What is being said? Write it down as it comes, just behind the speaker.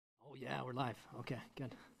Yeah, we're live. Okay,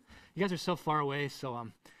 good. You guys are so far away, so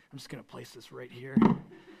I'm just going to place this right here.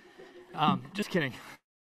 Just kidding.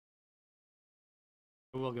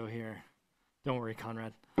 We'll go here. Don't worry,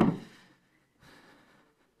 Conrad.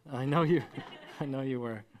 I know you. I know you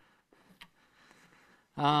were.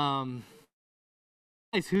 Guys,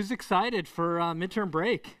 who's excited for midterm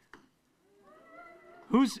break?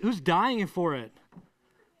 Who's dying for it?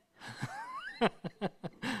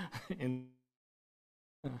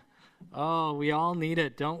 Oh, we all need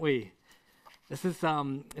it, don't we? This is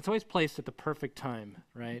it's always placed at the perfect time,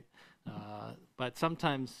 right? But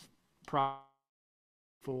sometimes it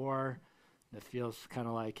feels kind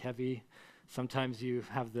of like heavy. Sometimes you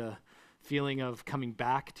have the feeling of coming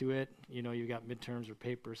back to it. You know, you got midterms or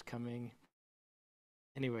papers coming.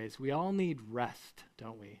 Anyways, we all need rest,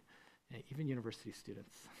 don't we? Even university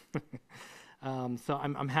students. So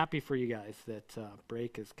I'm happy for you guys that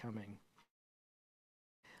break is coming.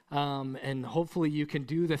 And hopefully you can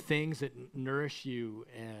do the things that nourish you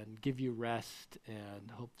and give you rest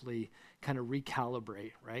and hopefully kind of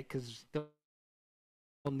recalibrate, right? Because they'll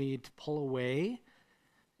need to pull away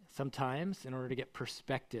sometimes in order to get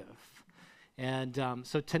perspective. And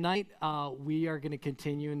so tonight we are going to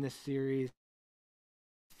continue in this series,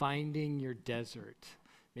 Finding Your Desert.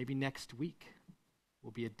 Maybe next week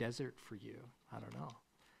will be a desert for you. I don't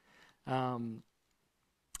know.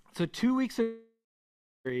 So 2 weeks ago,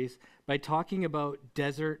 by talking about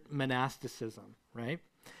desert monasticism, right?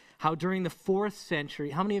 How during the 4th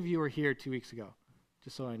century, how many of you were here 2 weeks ago?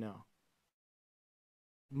 Just so I know.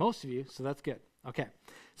 Most of you, so that's good. Okay.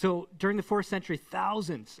 So during the 4th century,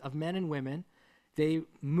 thousands of men and women, they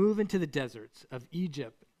move into the deserts of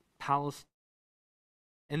Egypt, Palestine,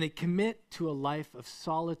 and they commit to a life of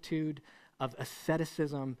solitude, of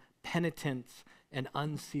asceticism, penitence, and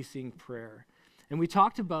unceasing prayer. And we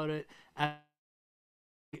talked about it as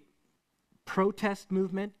protest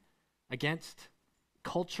movement against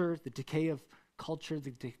culture, the decay of culture,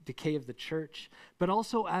 the decay of the church, but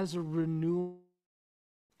also as a renewal.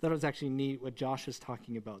 That was actually neat what Josh was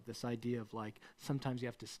talking about, this idea of like, sometimes you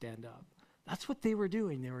have to stand up. That's what they were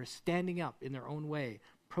doing. They were standing up in their own way,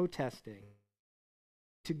 protesting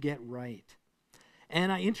to get right.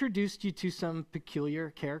 And I introduced you to some peculiar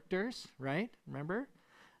characters, right? Remember?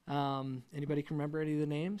 Anybody can remember any of the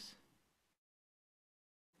names?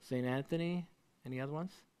 St. Anthony? Any other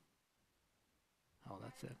ones? Oh,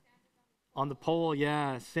 that's it. On the pole,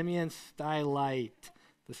 yeah. Simeon Stylite.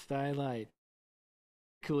 The Stylite.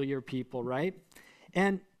 Peculiar people, right?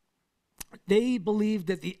 And they believed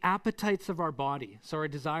that the appetites of our body, so our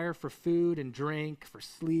desire for food and drink, for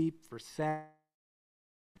sleep, for sex,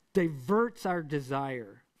 diverts our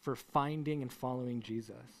desire for finding and following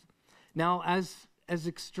Jesus. Now, as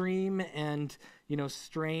extreme and,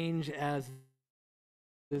 strange as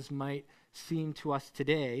this might seem to us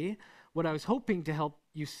today, what I was hoping to help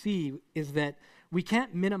you see is that we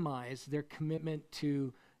can't minimize their commitment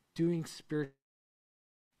to doing spiritual,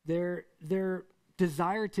 their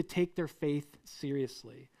desire to take their faith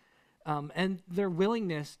seriously, and their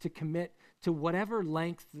willingness to commit to whatever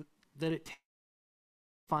length that it takes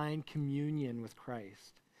to find communion with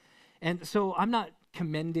Christ. And so I'm not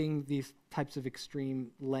commending these types of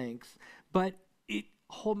extreme lengths, but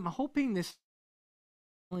I'm hoping this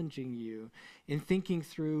challenging you in thinking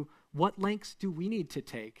through what lengths do we need to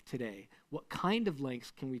take today? What kind of lengths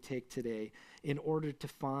can we take today in order to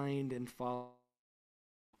find and follow?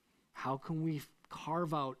 How can we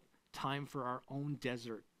carve out time for our own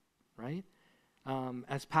desert, right?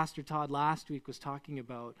 As Pastor Todd last week was talking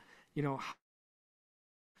about,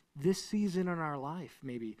 this season in our life,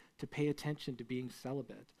 maybe, to pay attention to being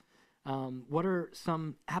celibate. What are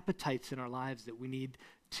some appetites in our lives that we need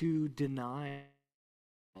to deny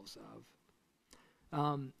ourselves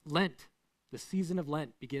of? Lent, the season of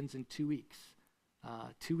Lent begins in 2 weeks.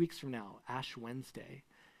 2 weeks from now, Ash Wednesday.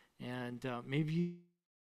 And maybe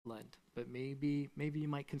Lent, but maybe you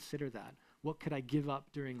might consider that. What could I give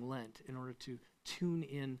up during Lent in order to tune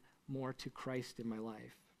in more to Christ in my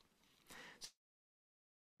life?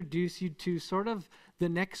 Introduce you to sort of the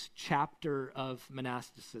next chapter of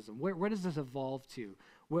monasticism. Where does this evolve to?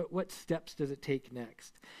 What steps does it take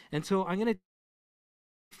next? And so I'm going to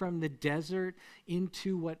from the desert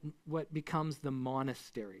into what becomes the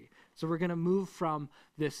monastery. So we're going to move from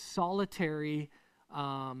this solitary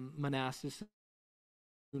monasticism,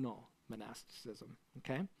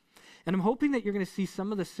 okay? And I'm hoping that you're going to see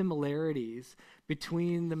some of the similarities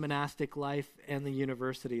between the monastic life and the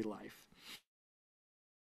university life.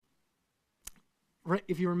 Right,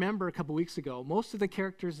 if you remember a couple weeks ago, most of the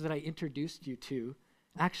characters that I introduced you to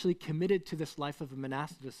actually committed to this life of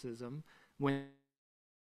monasticism when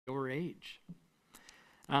they were age.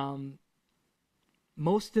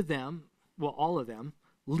 Most of them, well, all of them,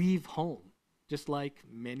 leave home, just like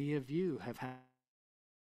many of you have had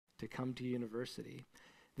to come to university.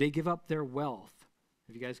 They give up their wealth.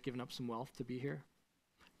 Have you guys given up some wealth to be here?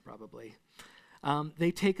 Probably.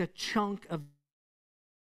 They take a chunk of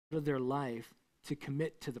their life to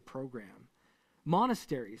commit to the program.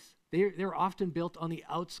 Monasteries, they're often built on the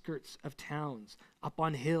outskirts of towns, up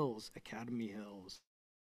on hills, academy hills.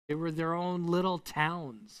 They were their own little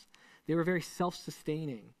towns. They were very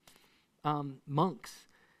self-sustaining. Monks,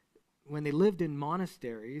 when they lived in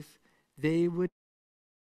monasteries, they would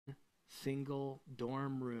single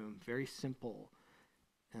dorm room, very simple.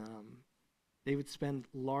 They would spend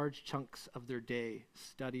large chunks of their day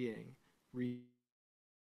studying, reading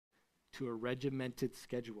to a regimented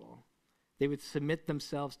schedule. They would submit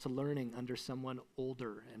themselves to learning under someone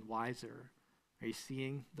older and wiser. Are you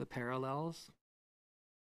seeing the parallels?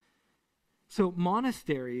 So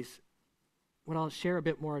monasteries, what I'll share a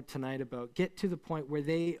bit more tonight about, get to the point where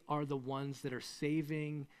they are the ones that are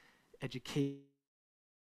saving education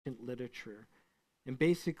literature. And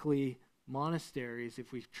basically, monasteries,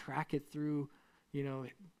 if we track it through,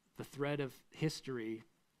 the thread of history,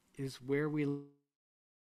 is where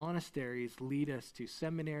monasteries lead us to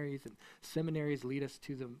seminaries, and seminaries lead us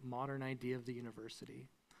to the modern idea of the university.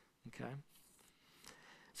 Okay?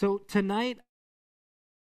 So tonight,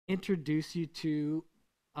 I introduce you to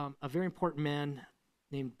a very important man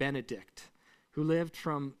named Benedict, who lived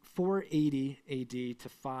from 480 AD to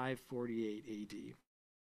 548 AD.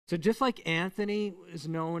 So just like Anthony is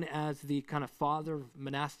known as the kind of father of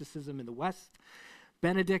monasticism in the West,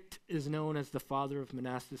 Benedict is known as the father of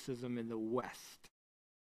monasticism in the West.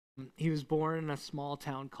 He was born in a small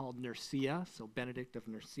town called Nursia, so Benedict of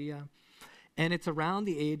Nursia, and it's around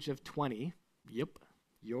the age of 20, yep,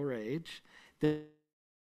 your age, that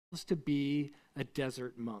he was to be a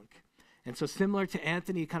desert monk. And so similar to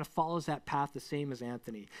Anthony, he kind of follows that path the same as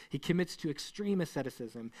Anthony. He commits to extreme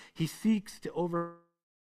asceticism. He seeks to overcome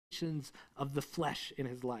of the flesh in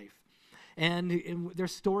his life. And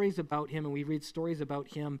there's stories about him, and we read stories about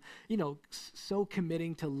him, so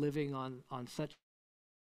committing to living on such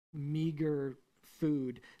meager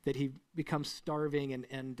food that he becomes starving,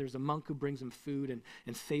 and there's a monk who brings him food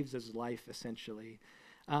and saves his life, essentially.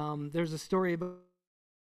 There's a story about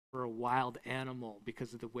a wild animal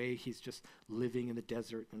because of the way he's just living in the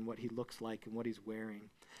desert and what he looks like and what he's wearing.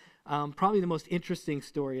 Probably the most interesting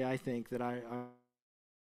story, I think,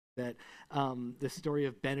 the story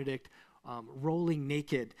of Benedict rolling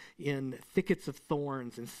naked in thickets of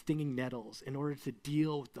thorns and stinging nettles in order to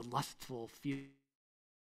deal with the lustful feeling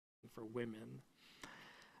for women.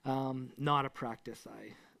 Not a practice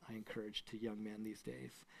I encourage to young men these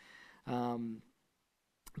days.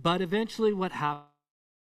 But eventually what happened,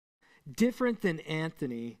 different than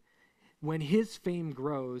Anthony, when his fame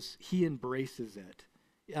grows, he embraces it.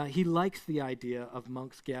 He likes the idea of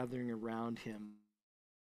monks gathering around him,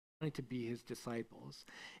 wanting to be his disciples.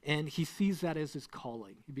 And he sees that as his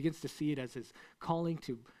calling. He begins to see it as his calling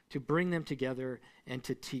to bring them together and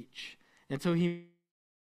to teach. And so he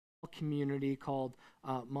a community called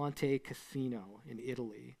Monte Cassino in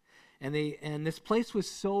Italy. And this place was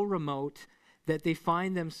so remote that they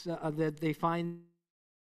find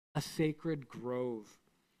a sacred grove.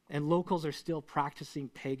 And locals are still practicing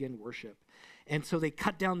pagan worship. And so they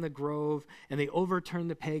cut down the grove and they overturn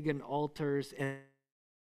the pagan altars and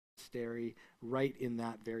monastery right in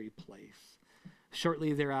that very place.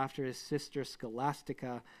 Shortly thereafter, his sister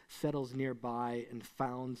Scholastica settles nearby and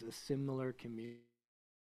founds a similar community.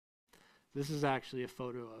 This is actually a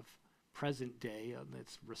photo of present day.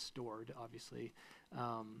 It's restored, obviously,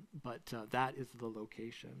 but that is the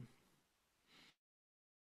location.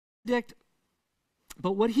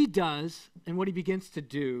 But what he does and what he begins to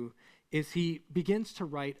do is he begins to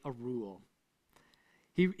write a rule.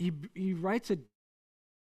 He writes a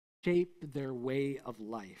shape their way of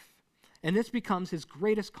life. And this becomes his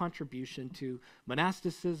greatest contribution to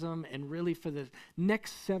monasticism, and really for the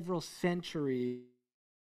next several centuries,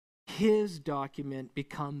 his document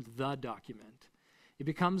becomes the document. It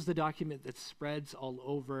becomes the document that spreads all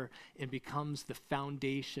over and becomes the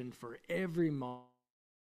foundation for every model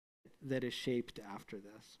that is shaped after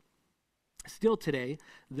this. Still today,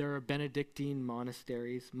 there are Benedictine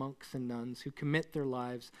monasteries, monks and nuns who commit their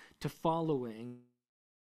lives to following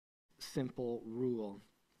simple rule.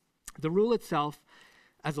 The rule itself,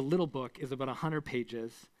 as a little book, is about 100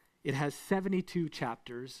 pages. It has 72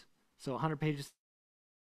 chapters, so 100 pages.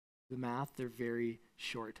 The math, they're very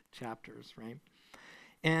short chapters, right?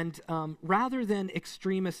 And rather than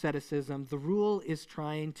extreme asceticism, the rule is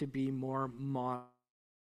trying to be more modern.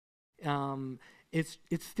 It's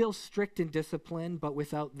still strict in discipline, but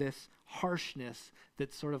without this harshness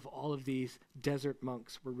that sort of all of these desert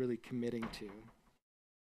monks were really committing to.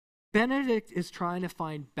 Benedict is trying to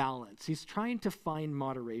find balance. He's trying to find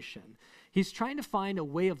moderation. He's trying to find a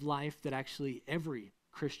way of life that actually every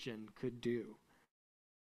Christian could do.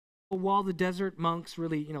 While the desert monks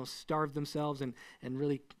really, starved themselves and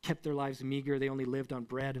really kept their lives meager, they only lived on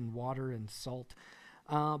bread and water and salt.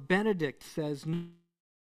 Benedict says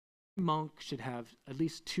monk should have at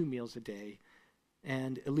least 2 meals a day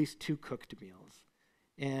and at least 2 cooked meals.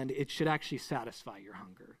 And it should actually satisfy your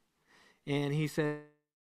hunger. And he said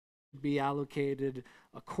be allocated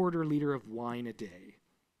a 1/4 liter of wine a day.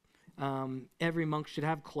 Every monk should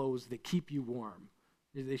have clothes that keep you warm.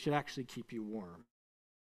 They should actually keep you warm.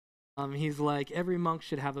 He's like, every monk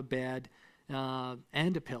should have a bed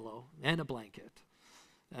and a pillow and a blanket.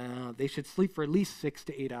 They should sleep for at least 6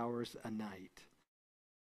 to 8 hours a night.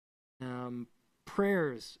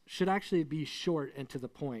 Prayers should actually be short and to the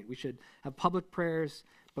point. We should have public prayers,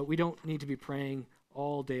 but we don't need to be praying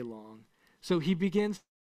all day long. So he begins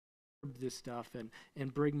this stuff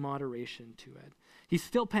and bring moderation to it. He's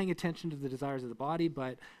still paying attention to the desires of the body,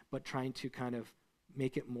 but trying to kind of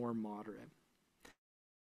make it more moderate.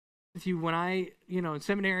 With you, when I, in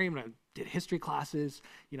seminary, when I did history classes,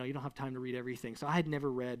 you don't have time to read everything. So I had never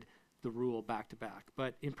read the rule back to back.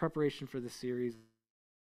 But in preparation for this series,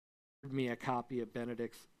 I me a copy of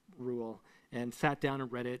Benedict's rule and sat down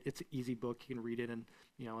and read it. It's an easy book. You can read it in,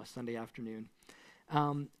 a Sunday afternoon.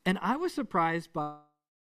 And I was surprised by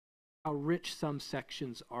how rich some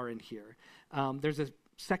sections are in here. There's a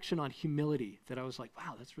section on humility that I was like,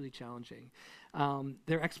 wow, that's really challenging.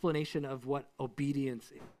 Their explanation of what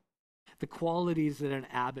obedience is, the qualities that an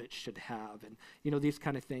abbot should have, and these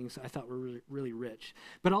kind of things I thought were really, really rich.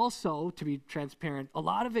 But also, to be transparent, a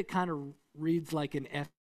lot of it kind of reads like an F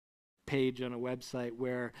page on a website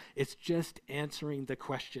where it's just answering the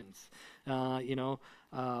questions. How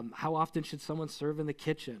often should someone serve in the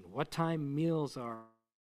kitchen? What time meals are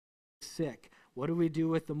sick? What do we do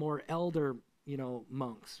with the more elder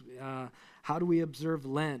monks? How do we observe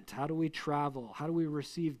Lent? How do we travel? How do we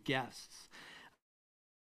receive guests?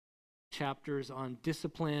 Chapters on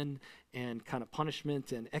discipline and kind of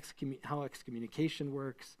punishment and how excommunication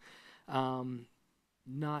works.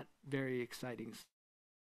 Not very exciting.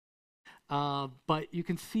 But you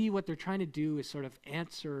can see what they're trying to do is sort of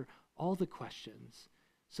answer all the questions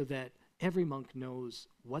so that every monk knows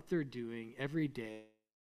what they're doing every day,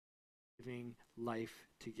 living life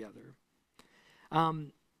together.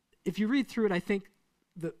 If you read through it, I think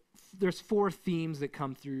there's 4 themes that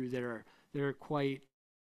come through that are quite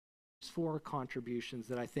 4 contributions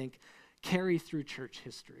that I think carry through church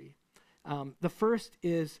history. The first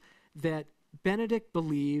is that Benedict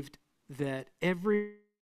believed that every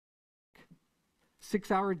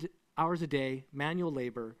 6 hours a day, manual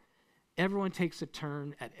labor, everyone takes a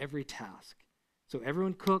turn at every task. So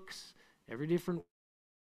everyone cooks, every different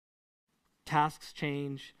tasks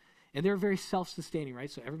change, and they're very self-sustaining,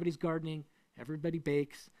 right? So everybody's gardening, everybody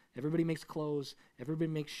bakes, everybody makes clothes,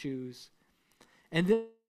 everybody makes shoes. And then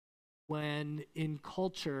when in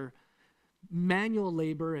culture, manual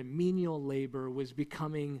labor and menial labor was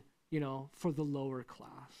becoming, for the lower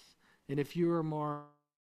class. And if you were more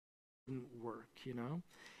work,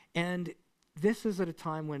 And this is at a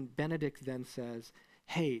time when Benedict then says,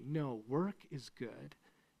 hey, no, work is good.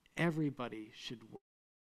 Everybody should work.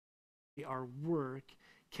 Our work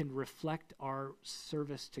can reflect our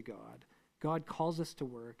service to God. God calls us to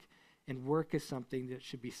work, and work is something that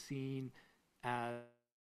should be seen as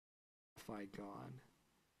God.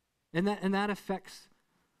 And that affects,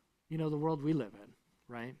 the world we live in,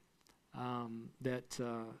 right?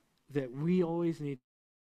 That we always need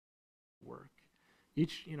work.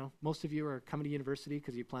 Most of you are coming to university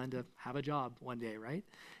because you plan to have a job one day, right?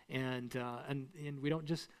 And we don't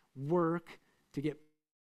just work to get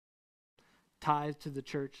tithed to the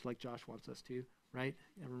church like Josh wants us to, right?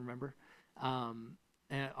 And remember,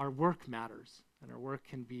 our work matters, and our work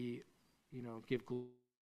can be, give glory.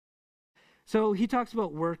 So he talks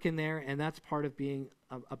about work in there, and that's part of being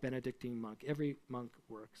a Benedictine monk. Every monk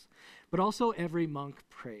works, but also every monk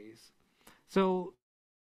prays. So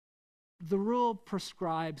the rule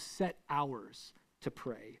prescribes set hours to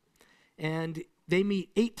pray, and they meet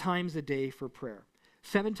 8 times a day for prayer.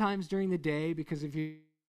 7 times during the day, because if you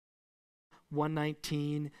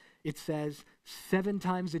 119, it says, 7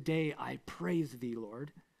 times a day I praise thee,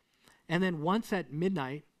 Lord. And then once at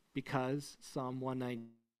midnight, because Psalm 119,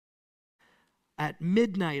 at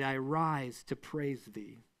midnight I rise to praise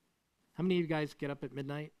thee. How many of you guys get up at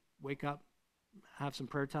midnight, wake up, have some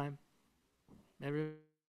prayer time? Everybody?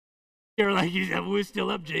 You're like, we're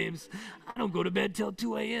still up, James. I don't go to bed till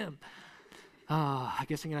 2 a.m. I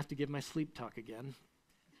guess I'm going to have to give my sleep talk again.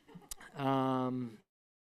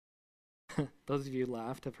 Those of you who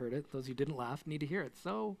laughed have heard it. Those who didn't laugh need to hear it.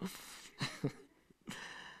 So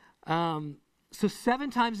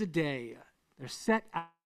 7 times a day, they're set out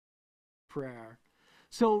prayer.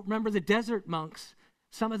 So remember the desert monks,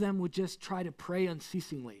 some of them would just try to pray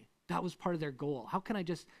unceasingly. That was part of their goal. How can I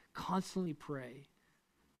just constantly pray?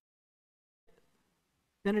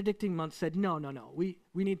 Benedictine monks said, no. We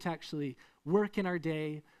need to actually work in our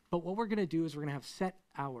day, but what we're going to do is we're going to have set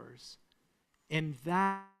hours, and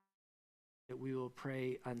that we will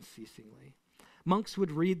pray unceasingly. Monks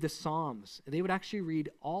would read the Psalms. They would actually read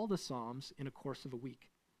all the Psalms in a course of a week.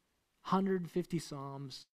 150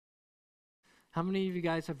 Psalms. How many of you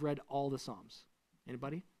guys have read all the Psalms?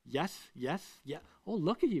 Anybody? Yes. Oh,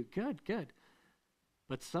 look at you. Good.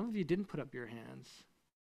 But some of you didn't put up your hands.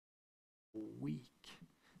 Week.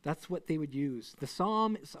 That's what they would use. The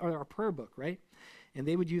Psalms are a prayer book, right? And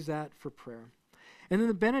they would use that for prayer. And then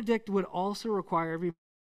the Benedict would also require every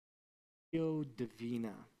Lectio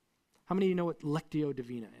Divina. How many of you know what Lectio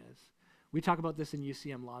Divina is? We talk about this in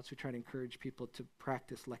UCM lots. We try to encourage people to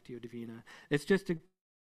practice Lectio Divina. It's just to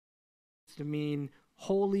mean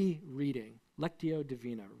holy reading. Lectio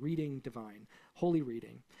Divina, reading divine, holy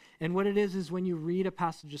reading. And what it is when you read a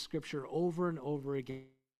passage of Scripture over and over again,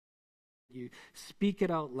 you speak it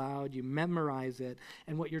out loud, you memorize it,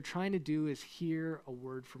 and what you're trying to do is hear a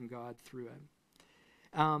word from God through it.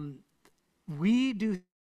 We do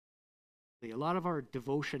a lot of our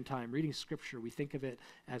devotion time, reading Scripture, we think of it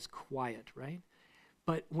as quiet, right?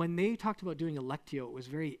 But when they talked about doing a lectio, it was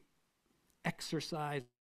very exercise,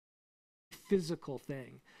 physical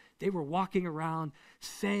thing. They were walking around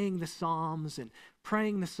saying the Psalms and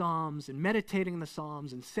praying the Psalms and meditating the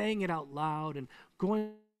Psalms and saying it out loud and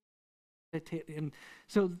going. And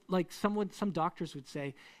so like some doctors would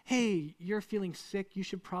say, hey, you're feeling sick, you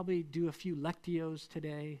should probably do a few lectios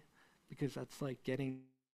today, because that's like getting,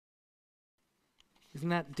 isn't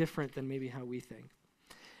that different than maybe how we think?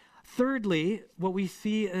 Thirdly, what we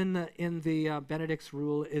see in the Benedict's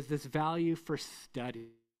rule is this value for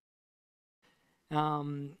study.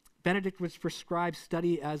 Benedict was prescribed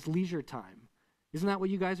study as leisure time. Isn't that what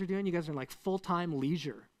you guys are doing? You guys are like full-time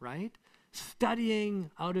leisure, right?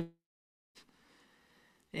 Studying out of,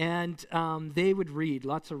 and they would read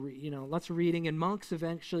lots of reading, and monks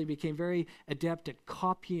eventually became very adept at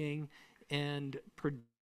copying and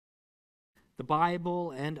the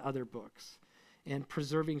Bible and other books, and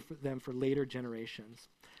preserving them for later generations.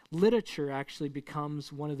 Literature actually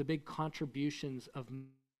becomes one of the big contributions of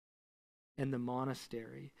in the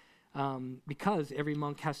monastery, because every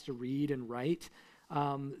monk has to read and write.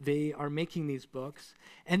 They are making these books,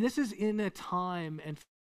 and this is in a time and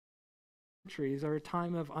centuries are a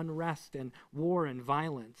time of unrest and war and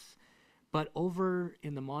violence. But over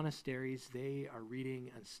in the monasteries, they are reading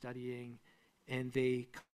and studying, and they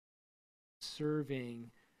serving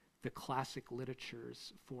the classic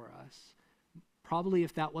literatures for us. Probably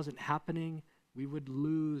if that wasn't happening, we would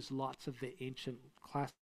lose lots of the ancient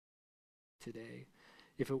classics today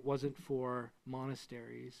if it wasn't for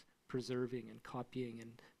monasteries preserving and copying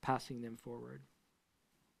and passing them forward.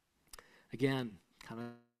 Again, kind of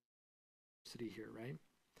here, right?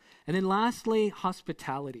 And then lastly,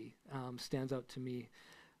 hospitality stands out to me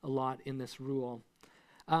a lot in this rule.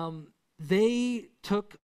 They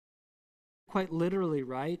took quite literally,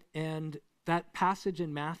 right? And that passage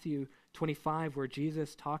in Matthew 25 where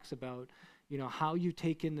Jesus talks about, how you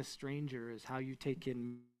take in the stranger is how you take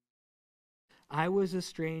in. I was a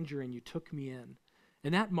stranger and you took me in.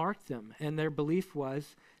 And that marked them. And their belief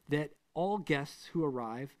was that all guests who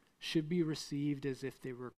arrive should be received as if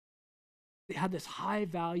they had this high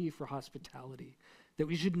value for hospitality, that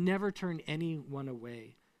we should never turn anyone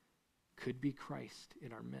away. Could be Christ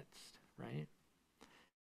in our midst, right?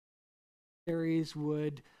 Monasteries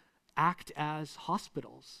would act as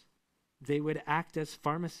hospitals. They would act as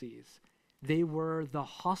pharmacies. They were the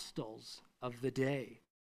hostels of the day.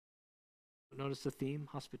 Notice the theme: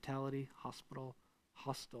 hospitality, hospital,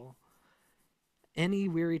 hostel. Any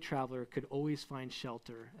weary traveler could always find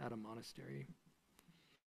shelter at a monastery.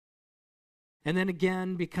 And then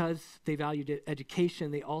again, because they valued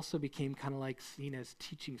education, they also became kind of like seen as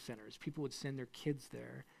teaching centers. People would send their kids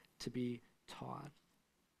there to be taught.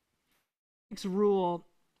 Next rule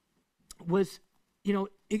was,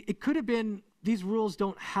 it could have been, these rules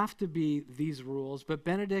don't have to be these rules, but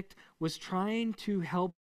Benedict was trying to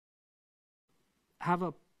help have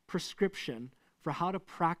a prescription for how to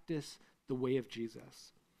practice the way of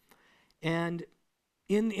Jesus. And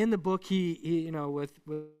in the book, he with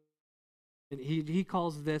And he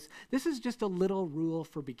calls this is just a little rule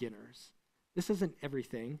for beginners. This isn't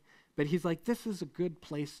everything, but he's like, this is a good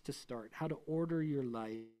place to start, how to order your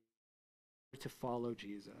life to follow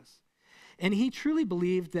Jesus. And he truly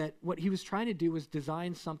believed that what he was trying to do was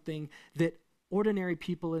design something that ordinary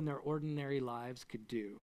people in their ordinary lives could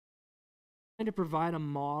do, and to provide a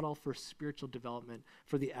model for spiritual development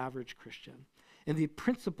for the average Christian. And the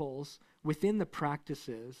principles within the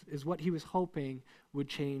practices is what he was hoping would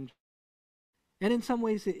change. And in some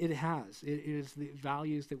ways it has. It is the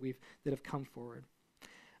values that have come forward.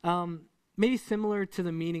 Maybe similar to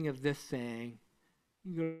the meaning of this saying.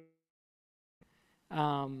 I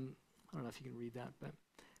don't know if you can read that, but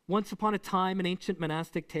once upon a time, an ancient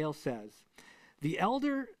monastic tale says, the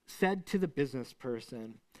elder said to the business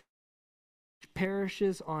person,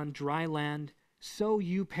 perishes on dry land, so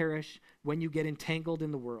you perish when you get entangled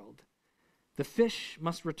in the world. The fish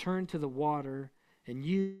must return to the water, and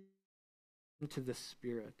you to the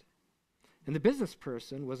spirit. And the business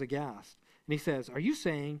person was aghast. And he says, are you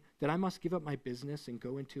saying that I must give up my business and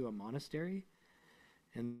go into a monastery?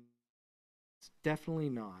 And it's definitely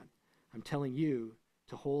not. I'm telling you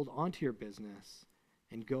to hold onto your business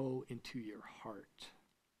and go into your heart.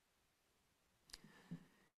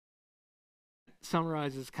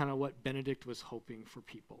 Summarizes kind of what Benedict was hoping for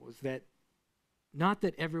people, was that not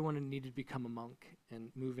that everyone needed to become a monk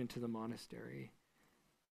and move into the monastery.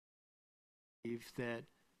 That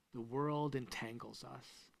the world entangles us,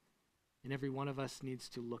 and every one of us needs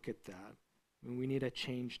to look at that. And we need a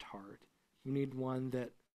changed heart. We need one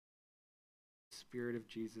that the Spirit of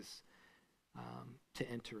Jesus to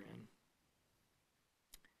enter in.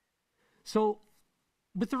 So,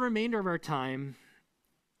 with the remainder of our time,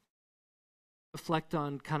 reflect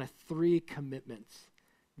on kind of three commitments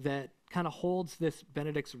that kind of holds this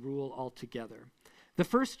Benedict's rule all together. The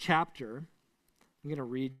first chapter, I'm going to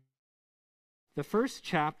read. The first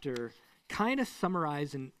chapter kind of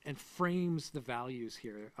summarizes and frames the values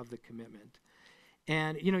here of the commitment.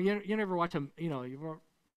 And, you never watch a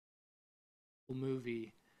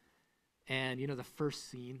movie, and, the first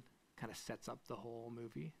scene kind of sets up the whole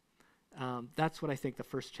movie. That's what I think the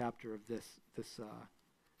first chapter of this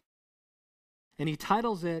and he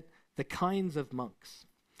titles it, The Kinds of Monks.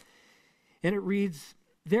 And it reads,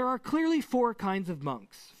 there are clearly four kinds of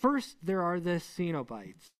monks. First, there are the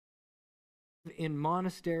Cenobites, in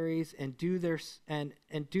monasteries and do their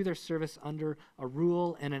service under a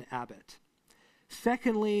rule and an abbot.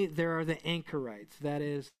 Secondly, there are the anchorites, that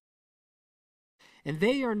is, and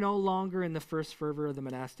they are no longer in the first fervor of the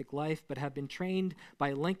monastic life, but have been trained by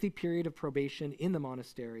a lengthy period of probation in the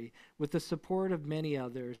monastery with the support of many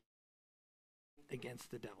others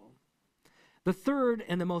against the devil. The third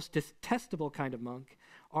and the most detestable kind of monk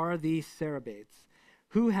are the Cerebates,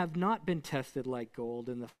 who have not been tested like gold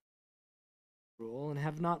in the rule and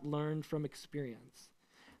have not learned from experience.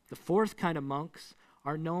 The fourth kind of monks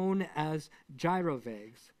are known as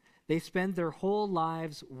gyrovagues. They spend their whole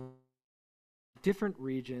lives in different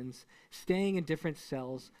regions, staying in different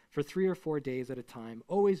cells for 3 or 4 days at a time,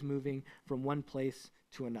 always moving from one place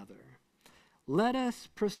to another. Let us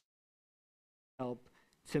help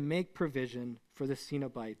to make provision for the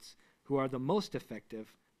Cenobites, who are the most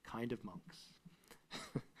effective kind of monks.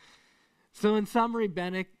 So in summary,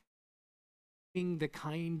 Benedict, the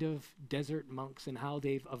kind of desert monks and how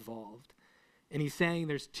they've evolved. And he's saying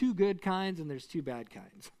there's two good kinds and there's two bad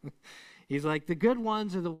kinds. He's like, the good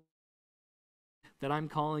ones are the that I'm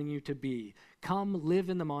calling you to be. Come live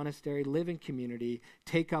in the monastery, live in community,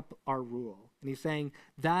 take up our rule. And he's saying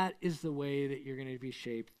that is the way that you're going to be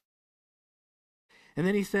shaped. And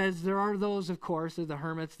then he says there are those, of course, the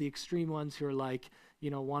hermits, the extreme ones who are like,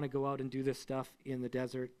 want to go out and do this stuff in the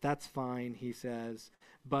desert. That's fine, he says.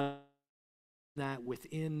 But that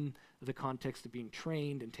within the context of being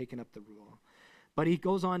trained and taking up the rule. But he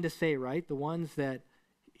goes on to say, right, the ones that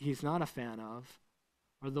he's not a fan of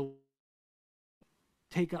are the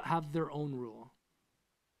have their own rule.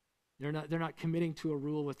 They're not committing to a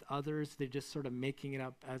rule with others. They're just sort of making it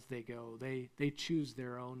up as they go. They choose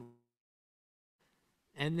their own.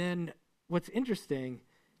 And then what's interesting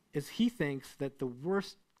is he thinks that the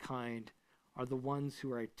worst kind are the ones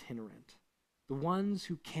who are itinerant, the ones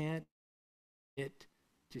who can't commit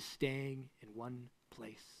to staying in one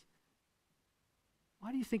place.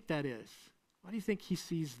 Why do you think that is? Why do you think he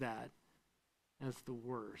sees that as the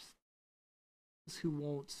worst? Those who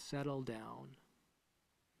won't settle down.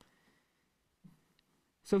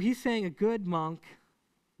 So he's saying a good monk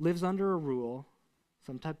lives under a rule,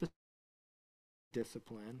 some type of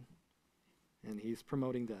discipline, and he's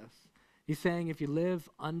promoting this. He's saying if you live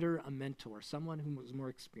under a mentor, someone who was more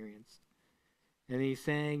experienced, and he's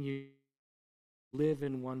saying you live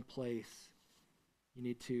in one place. You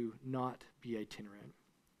need to not be itinerant.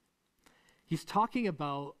 He's talking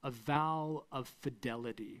about a vow of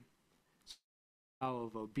fidelity, a vow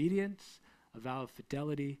of obedience, a vow of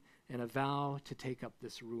fidelity, and a vow to take up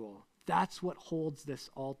this rule. That's what holds this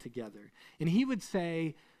all together. And he would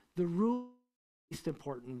say the rule is the least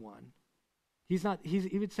important one.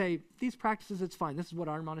 He would say, these practices, it's fine. This is what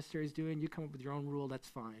our monastery is doing. You come up with your own rule, that's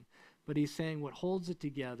fine. But he's saying what holds it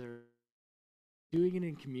together, doing it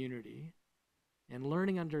in community, and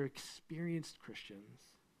learning under experienced Christians.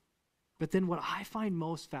 But then what I find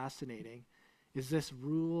most fascinating is this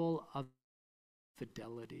rule of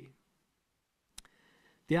fidelity.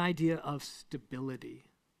 The idea of stability,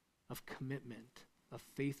 of commitment, of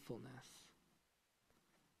faithfulness.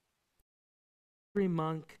 Every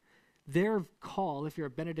monk, their call, if you're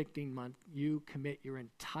a Benedictine monk, you commit your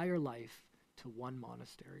entire life to one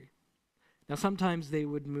monastery. Now, sometimes they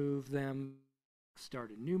would move them,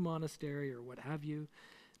 start a new monastery or what have you.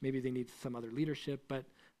 Maybe they need some other leadership, but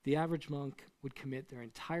the average monk would commit their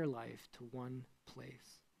entire life to one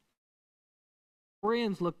place.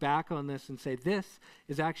 Historians look back on this and say this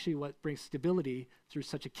is actually what brings stability through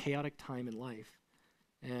such a chaotic time in life.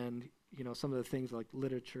 And, some of the things like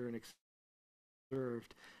literature and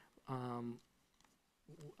observed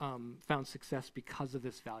found success because of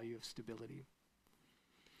this value of stability.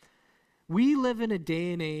 We live in a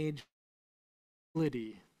day and age where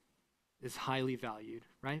stability is highly valued,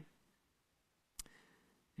 right?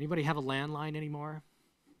 Anybody have a landline anymore?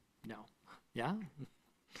 No. Yeah?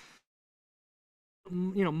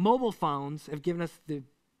 Mobile phones have given us the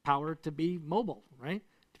power to be mobile, right?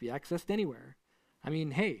 To be accessed anywhere. I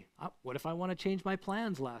mean, hey, what if I want to change my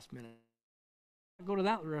plans last minute? Go to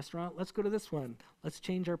that restaurant, let's go to this one. Let's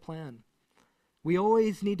change our plan. We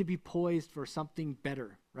always need to be poised for something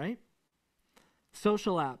better, right?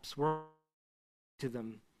 Social apps, we're to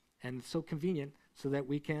them, and it's so convenient so that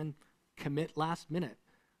we can commit last minute.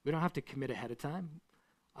 We don't have to commit ahead of time.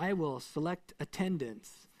 I will select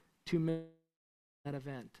attendance to that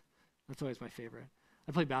event. That's always my favorite.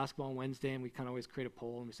 I play basketball on Wednesday, and we kind of always create a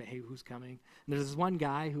poll, and we say, hey, who's coming? And there's this one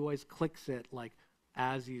guy who always clicks it like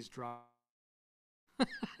as he's driving. I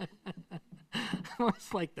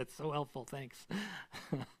was like, that's so helpful, thanks.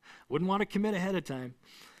 Wouldn't want to commit ahead of time,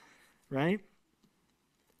 right?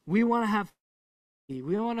 We want to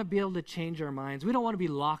be able to change our minds. We don't want to be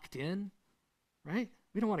locked in, right?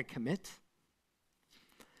 We don't want to commit.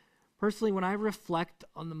 Personally, when I reflect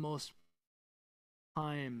on the most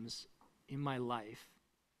times in my life,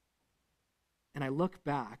 and I look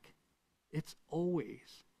back, it's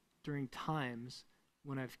always during times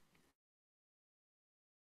when I've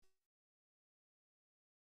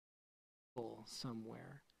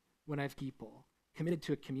somewhere, when I've people committed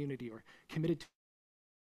to a community or committed to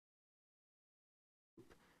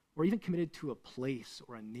or even committed to a place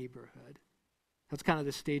or a neighborhood. That's kind of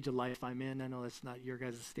the stage of life I'm in. I know that's not your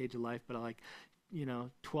guys' stage of life, but I like,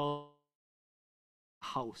 12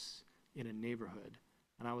 house in a neighborhood.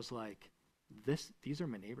 And I was like, these are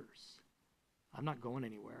my neighbors. I'm not going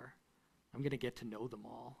anywhere. I'm going to get to know them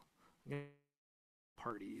all. I'm going to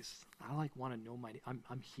parties. I want to know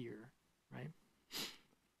I'm here, right?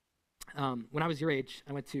 When I was your age,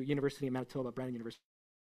 I went to University of Manitoba, Brandon University.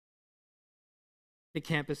 The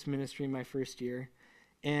campus ministry in my first year.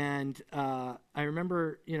 And I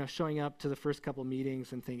remember, showing up to the first couple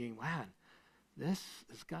meetings and thinking, wow, this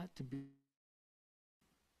has got to be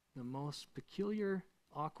the most peculiar,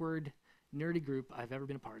 awkward, nerdy group I've ever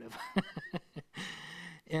been a part of.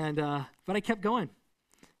 But I kept going.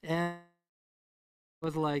 And I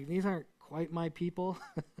was like, these aren't quite my people.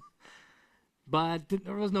 But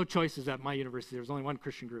there was no choices at my university. There was only one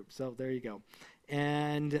Christian group. So there you go.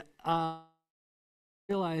 And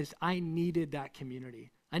realized I needed that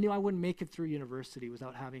community. I knew I wouldn't make it through university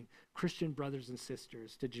without having Christian brothers and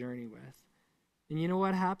sisters to journey with. And you know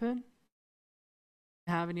what happened?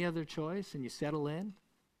 Have any other choice and you settle in,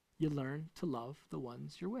 you learn to love the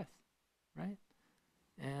ones you're with, right?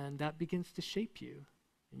 And that begins to shape you.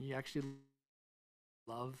 And you actually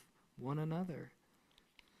love one another.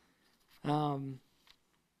 I've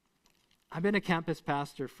been a campus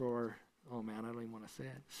pastor for, I don't even want to say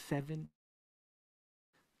it, 7.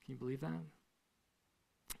 Can you believe that?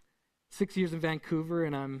 6 years in Vancouver,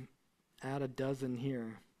 and I'm at a dozen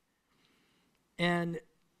here. And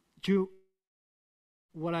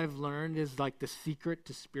what I've learned is like the secret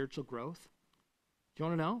to spiritual growth. Do you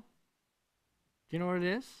want to know? Do you know what it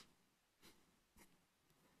is?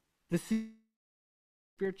 The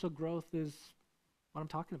spiritual growth is what I'm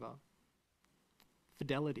talking about.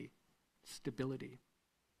 Fidelity, stability,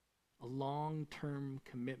 a long-term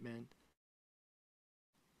commitment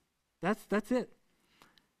That's it.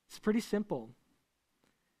 It's pretty simple.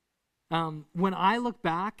 When I look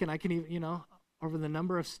back, and I can even, over the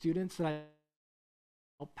number of students that I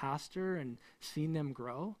helped pastor and seen them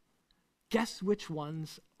grow, guess which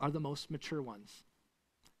ones are the most mature ones?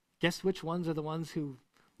 Guess which ones are the ones who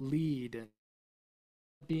lead and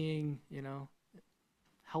being,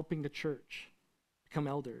 helping the church become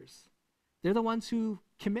elders? They're the ones who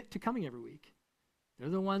commit to coming every week. They're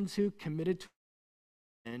the ones who committed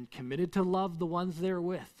to love the ones they're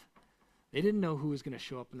with. They didn't know who was going to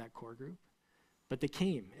show up in that core group, but they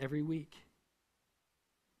came every week.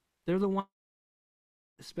 They're the ones,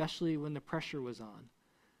 especially when the pressure was on.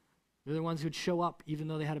 They're the ones who'd show up even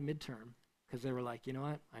though they had a midterm, because they were like, you know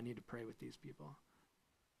what? I need to pray with these people.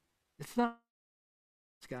 It's not,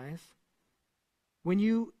 guys. When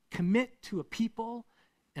you commit to a people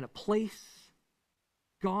and a place,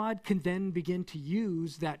 God can then begin to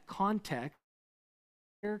use that context,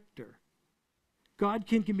 character. God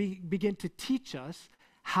can begin to teach us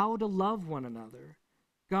how to love one another.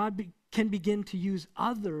 God can begin to use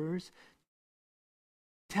others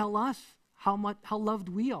to tell us how loved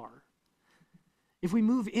we are. If we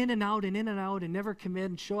move in and out and never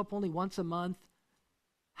commit and show up only once a month,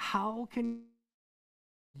 how can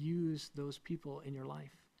you use those people in your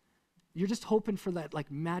life? You're just hoping for that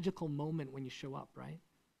magical moment when you show up, right?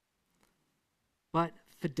 But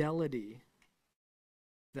fidelity,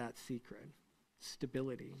 that secret.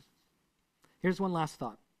 Stability. Here's one last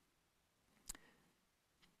thought.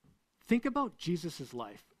 Think about Jesus'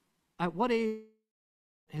 life. At what age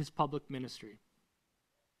his public ministry?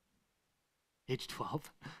 Age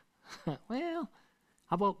 12? Well,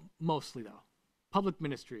 how about mostly though? Public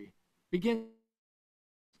ministry begin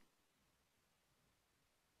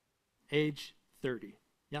age 30.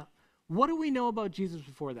 Yeah. What do we know about Jesus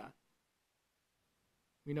before that?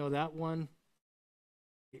 We know that one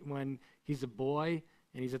when he's a boy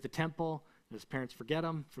and he's at the temple and his parents forget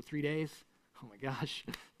him for 3 days. Oh my gosh,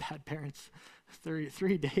 bad parents. 3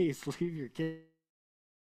 days, leave your kid.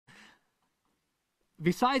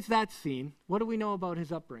 Besides that scene, what do we know about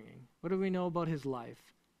his upbringing? What do we know about his life?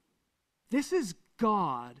 This is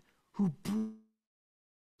God who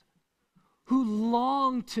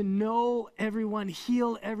longed to know everyone,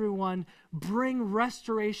 heal everyone, bring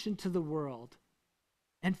restoration to the world.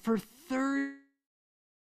 And for 30,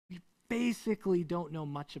 we basically don't know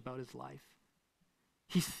much about his life.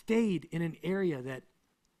 He stayed in an area that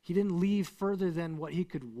he didn't leave further than what he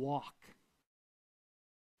could walk.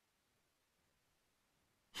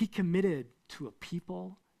 He committed to a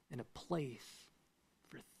people and a place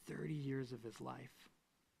for 30 years of his life.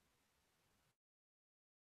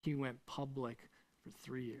 He went public for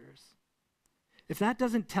 3 years. If that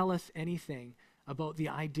doesn't tell us anything about the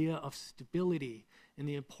idea of stability and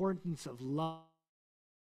the importance of love,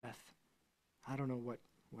 I don't know what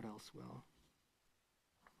else will.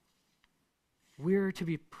 We're to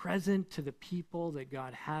be present to the people that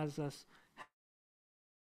God has us,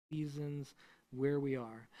 seasons where we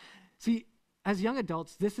are. See, as young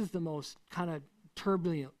adults, this is the most kind of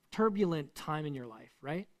turbulent time in your life,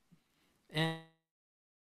 right? And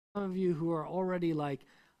some of you who are already like,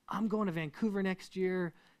 I'm going to Vancouver next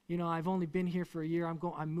year. I've only been here for a year.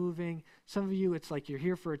 I'm moving. Some of you, it's like you're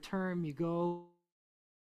here for a term. You go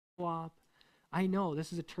swap. I know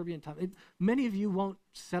this is a turbulent time. Many of you won't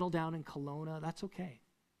settle down in Kelowna. That's okay.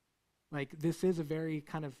 This is a very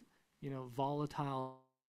kind of, volatile.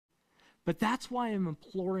 But that's why I'm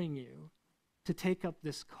imploring you to take up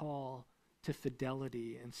this call to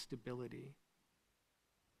fidelity and stability.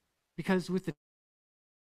 Because with the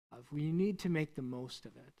we need to make the most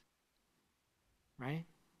of it. Right?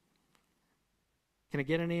 Can I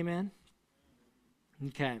get an amen?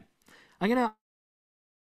 Okay. I'm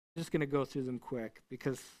just going to go through them quick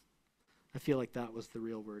because I feel like that was the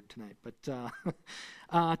real word tonight. But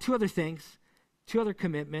 2 other things, 2 other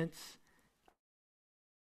commitments.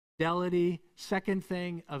 Fidelity. Second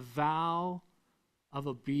thing, a vow of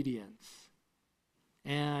obedience.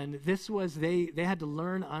 And this was, they had to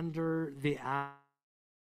learn under the abbot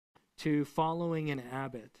to following an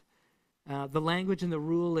abbot. The language and the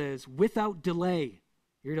rule is without delay.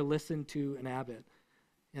 You're to listen to an abbot.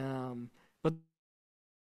 But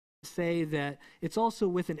say that it's also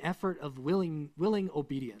with an effort of willing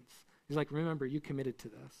obedience. He's like, remember, you committed to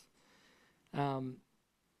this.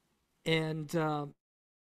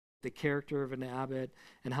 The character of an abbot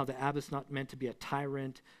and how the abbot's not meant to be a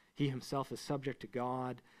tyrant. He himself is subject to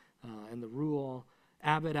God and the rule.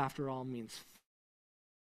 Abbot, after all, means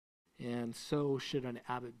and so should an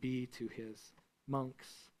abbot be to his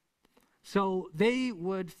monks. So they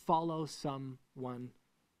would follow someone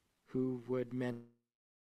who would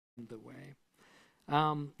the way.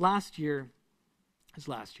 Last year,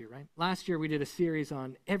 right? Last year we did a series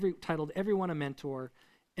on titled "Everyone a Mentor,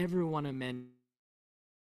 Everyone a Men."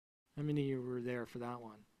 How many of you were there for that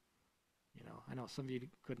one? I know some of you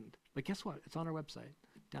couldn't, but guess what? It's on our website.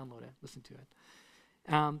 Download it, listen to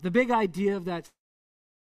it. The big idea of that is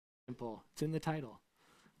simple. It's in the title.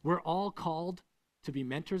 We're all called to be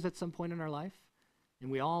mentors at some point in our life, and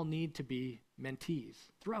we all need to be mentees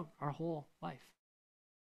throughout our whole life.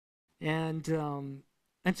 And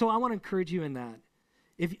so I want to encourage you in that.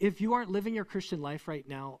 If you aren't living your Christian life right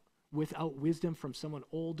now without wisdom from someone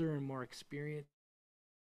older and more experienced,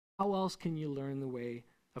 how else can you learn the way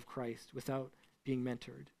of Christ without being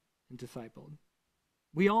mentored and discipled?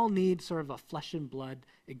 We all need sort of a flesh and blood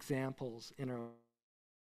examples in our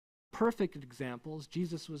perfect examples.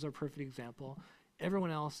 Jesus was our perfect example.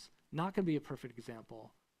 Everyone else, not going to be a perfect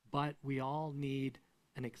example, but we all need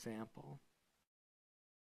an example.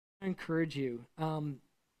 I encourage you.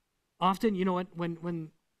 Often,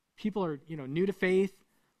 when people are, new to faith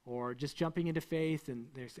or just jumping into faith and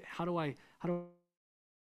they say, how do I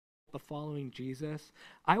following Jesus?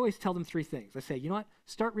 I always tell them three things. I say, you know what?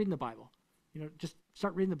 Start reading the Bible. Just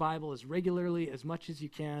start reading the Bible as regularly, as much as you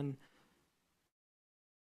can.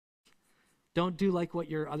 Don't do like what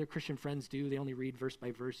your other Christian friends do. They only read verse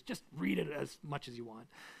by verse. Just read it as much as you want.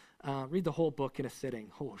 Read the whole book in a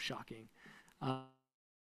sitting. Oh, shocking.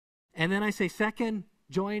 And then I say, second,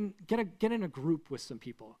 get in a group with some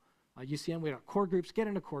people. UCM, we have core groups. Get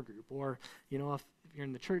in a core group. Or, if you're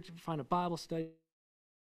in the church, find a Bible study.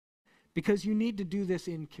 Because you need to do this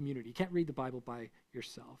in community. You can't read the Bible by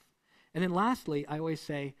yourself. And then lastly, I always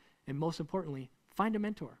say, and most importantly, find a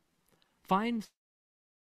mentor. Find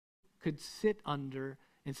could sit under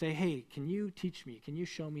and say, hey, can you teach me? Can you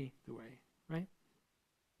show me the way? Right?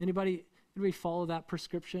 Anybody follow that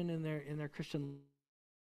prescription in their Christian,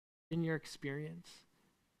 in your experience?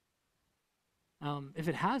 If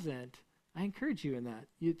it hasn't, I encourage you in that.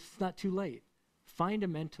 It's not too late. Find a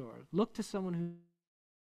mentor. Look to someone who.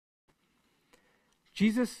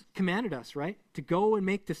 Jesus commanded us, right, to go and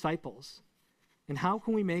make disciples. And how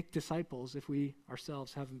can we make disciples if we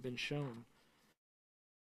ourselves haven't been shown?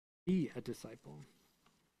 Be a disciple.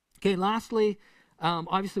 Okay, lastly,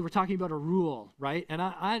 obviously we're talking about a rule, right? And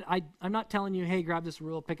I'm not telling you, hey, grab this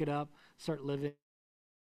rule, pick it up, start living.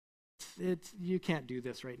 You can't do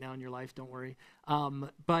this right now in your life, don't worry.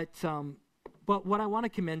 But what I want to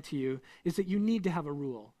commend to you is that you need to have a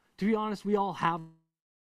rule. To be honest, we all have a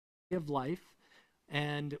way of life.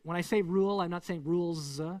 And when I say rule, I'm not saying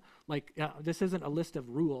rules, this isn't a list of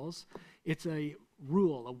rules. It's a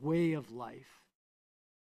rule, a way of life.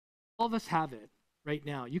 All of us have it right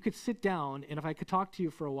now. You could sit down, and if I could talk to you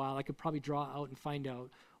for a while, I could probably draw out and find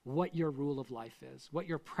out what your rule of life is, what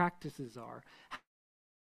your practices are, how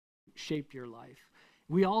you shape your life.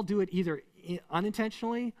 We all do it either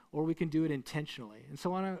unintentionally or we can do it intentionally. And so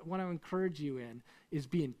what I encourage you in is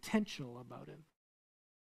be intentional about it.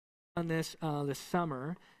 On this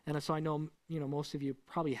summer, and so I know most of you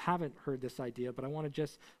probably haven't heard this idea, but I want to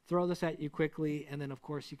just throw this at you quickly, and then of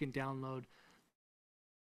course you can download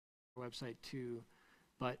our website too.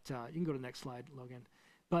 But you can go to the next slide, Logan.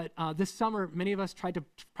 But this summer, many of us tried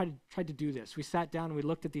to do this. We sat down and we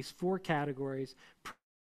looked at these 4 categories: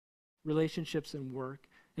 relationships and work.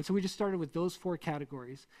 And so we just started with those 4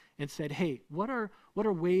 categories and said, hey, what are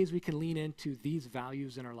ways we can lean into these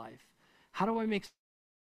values in our life? How do I make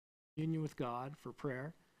union with God for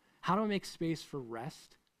prayer? How do I make space for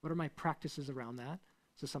rest? What are my practices around that?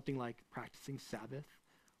 So something like practicing Sabbath,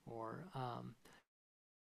 or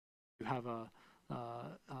you have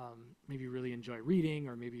maybe you really enjoy reading,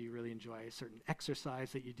 or maybe you really enjoy a certain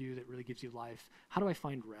exercise that you do that really gives you life. How do I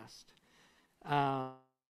find rest?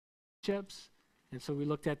 Relationships. And so we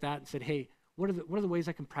looked at that and said, hey, what are the ways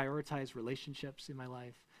I can prioritize relationships in my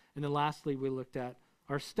life? And then lastly, we looked at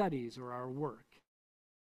our studies or our work.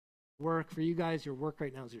 Work for you guys, your work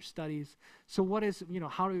right now is your studies. So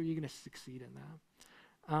how are you going to succeed in that?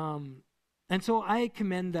 And so I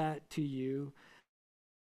commend that to you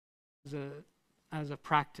as a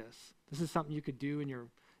practice. This is something you could do in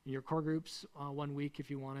your core groups 1 week if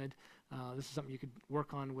you wanted. This is something you could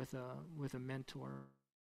work on with a mentor.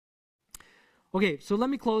 Okay, so let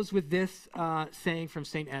me close with this saying from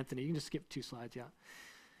St. Anthony. You can just skip 2 slides,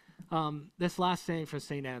 yeah. This last saying from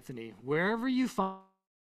St. Anthony: wherever you find,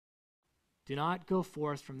 do not go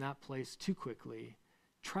forth from that place too quickly.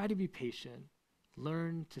 Try to be patient.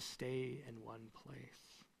 Learn to stay in one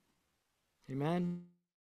place. Amen?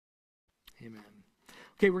 Amen.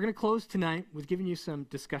 Okay, we're going to close tonight with giving you some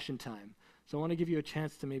discussion time. So I want to give you a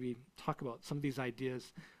chance to maybe talk about some of these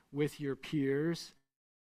ideas with your peers.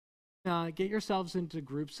 get yourselves into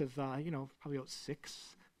groups of, probably about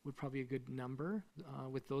 6 would probably be a good number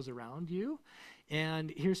with those around you.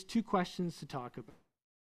 And here's 2 questions to talk about.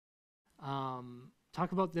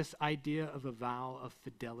 Talk about this idea of a vow of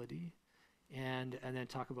fidelity, and then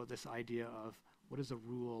talk about this idea of what is a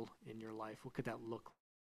rule in your life? What could that look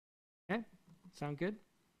like? Okay, sound good?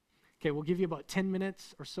 Okay, we'll give you about 10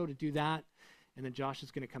 minutes or so to do that, and then Josh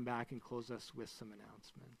is going to come back and close us with some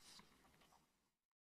announcements.